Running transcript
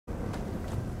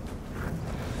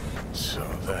So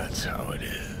that's how it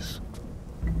is.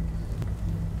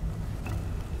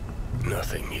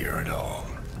 Nothing here at all.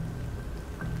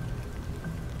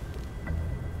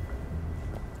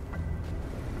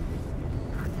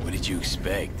 What did you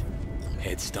expect?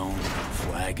 Headstone,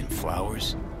 flag, and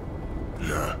flowers?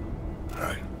 No.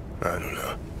 I don't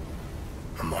know.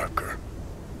 A marker.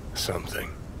 Something.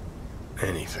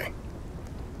 Anything.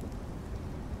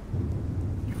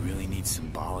 You really need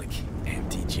symbolic,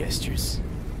 empty gestures?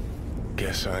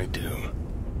 Guess I do.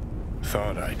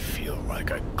 Thought I'd feel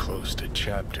like I'd closed a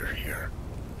chapter here.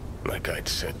 Like I'd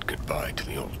said goodbye to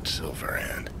the old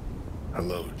Silverhand.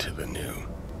 Hello to the new.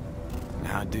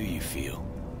 How do you feel?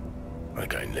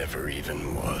 Like I never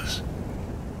even was.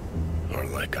 Or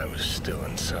like I was still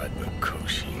inside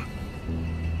Mikoshi.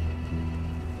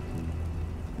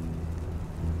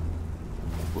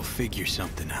 We'll figure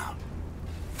something out.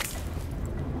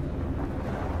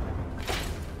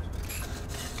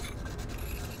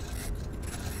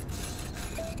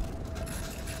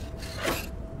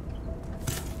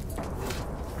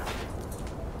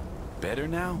 Better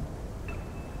now?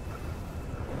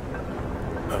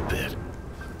 A bit.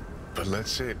 But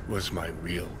let's say it was my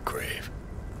real grave.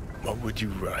 What would you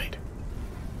write?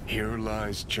 Here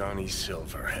lies Johnny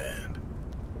Silverhand.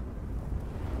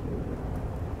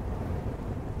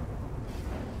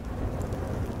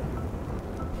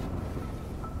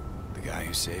 The guy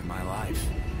who saved my life.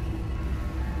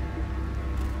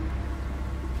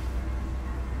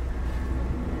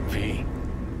 V,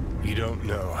 you don't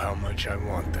know how much I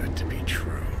want that to be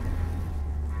true.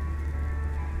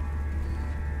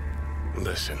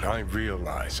 Listen, I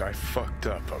realize I fucked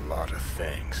up a lot of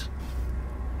things.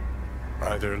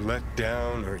 Either let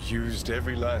down or used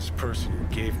every last person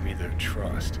who gave me their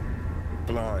trust.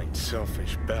 Blind,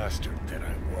 selfish bastard that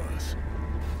I was.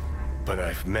 But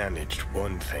I've managed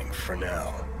one thing for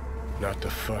now. Not to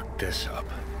fuck this up.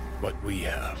 What we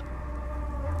have.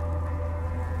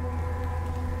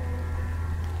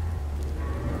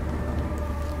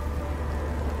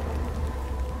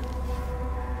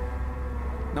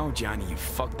 No, Johnny, you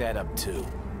fucked that up too.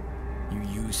 You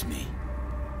used me.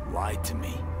 Lied to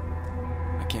me.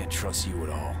 I can't trust you at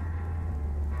all.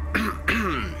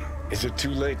 Is it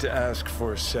too late to ask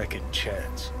for a second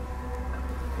chance?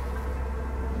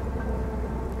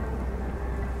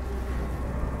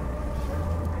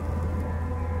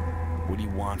 What do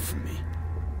you want from me?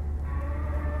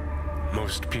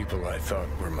 Most people I thought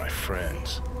were my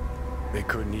friends. They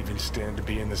couldn't even stand to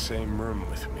be in the same room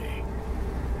with me.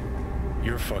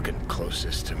 You're fucking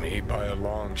closest to me by a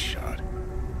long shot.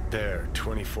 There,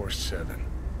 24/7.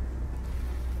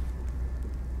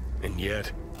 And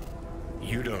yet,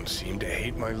 you don't seem to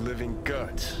hate my living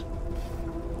guts.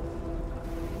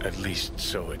 At least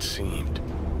so it seemed.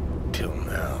 Till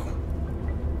now.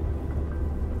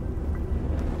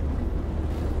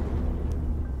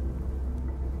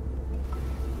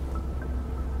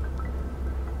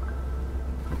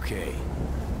 Okay.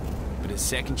 But as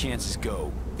second chances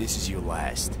go, this is your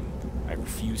last. I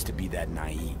refuse to be that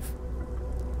naive.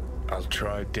 I'll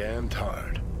try damned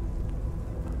hard.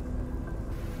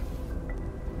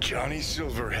 Johnny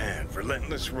Silverhand,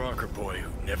 relentless rocker boy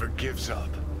who never gives up.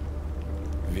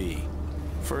 V.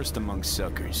 First among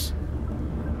suckers.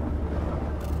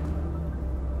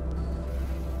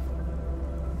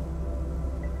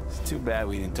 It's too bad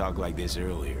we didn't talk like this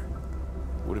earlier.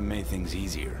 Would have made things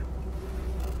easier.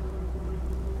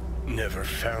 Never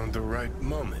found the right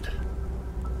moment.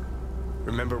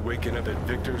 Remember waking up at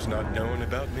Victor's not knowing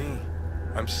about me?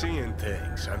 I'm seeing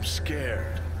things, I'm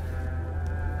scared.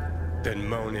 Then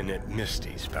moaning at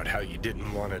Misty's about how you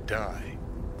didn't want to die.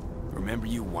 Remember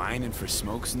you whining for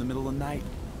smokes in the middle of the night?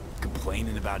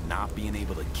 Complaining about not being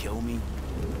able to kill me?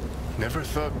 Never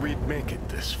thought we'd make it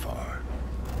this far.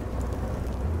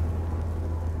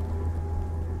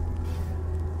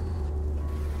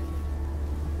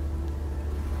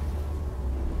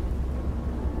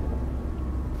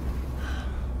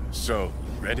 So,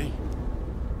 ready?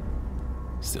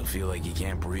 Still feel like you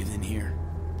can't breathe in here?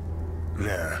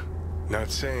 Nah, not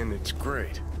saying it's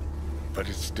great, but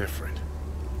it's different.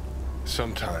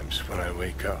 Sometimes when I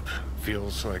wake up,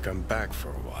 feels like I'm back for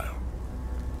a while.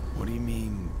 What do you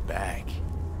mean, back?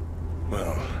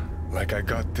 Well, like I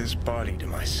got this body to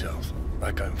myself,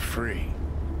 like I'm free.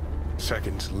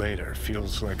 Seconds later,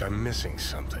 feels like I'm missing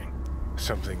something.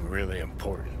 Something really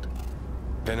important.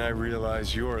 Then I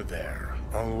realize you're there,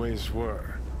 always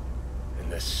were.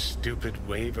 And this stupid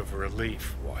wave of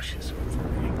relief washes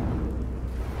over me.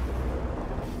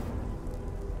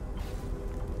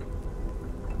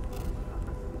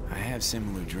 I have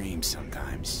similar dreams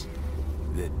sometimes.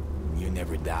 That you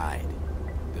never died.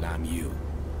 That I'm you.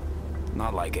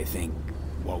 Not like I think,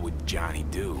 what would Johnny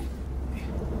do?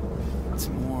 It's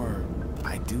more,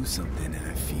 I do something and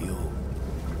I feel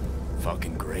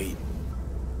fucking great.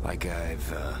 Like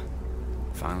I've,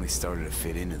 finally started to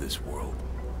fit into this world.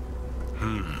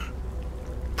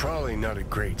 Probably not a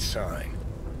great sign.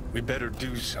 We better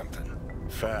do something.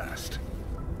 Fast.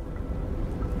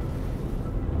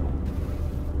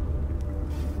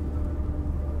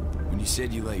 When you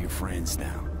said you let your friends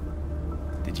down,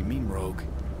 did you mean Rogue?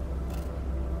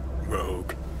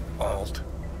 Rogue, Alt,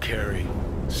 Carrie,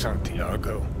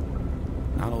 Santiago.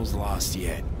 Not all's lost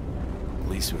yet. At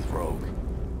least with Rogue.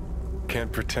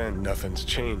 Can't pretend nothing's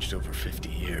changed over 50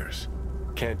 years.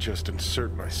 Can't just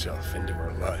insert myself into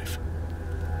her life.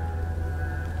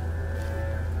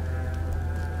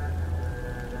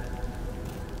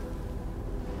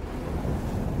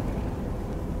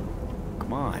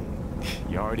 Come on,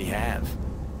 you already have.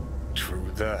 True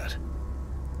that.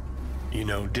 You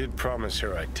know, did promise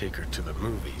her I'd take her to the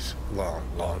movies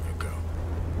long ago.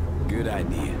 Good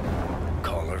idea.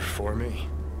 Call her for me.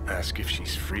 Ask if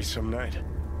she's free some night.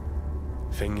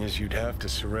 Thing is, you'd have to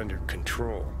surrender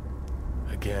control.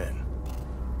 Again.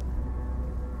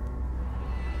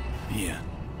 Yeah.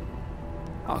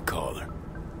 I'll call her.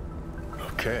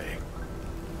 Okay.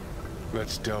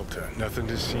 Let's Delta. Nothing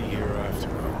to see here after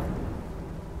all.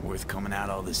 Worth coming out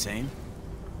all the same?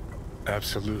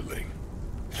 Absolutely.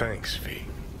 Thanks, V.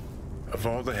 Of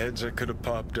all the heads I could have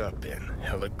popped up in,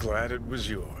 hella glad it was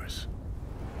yours.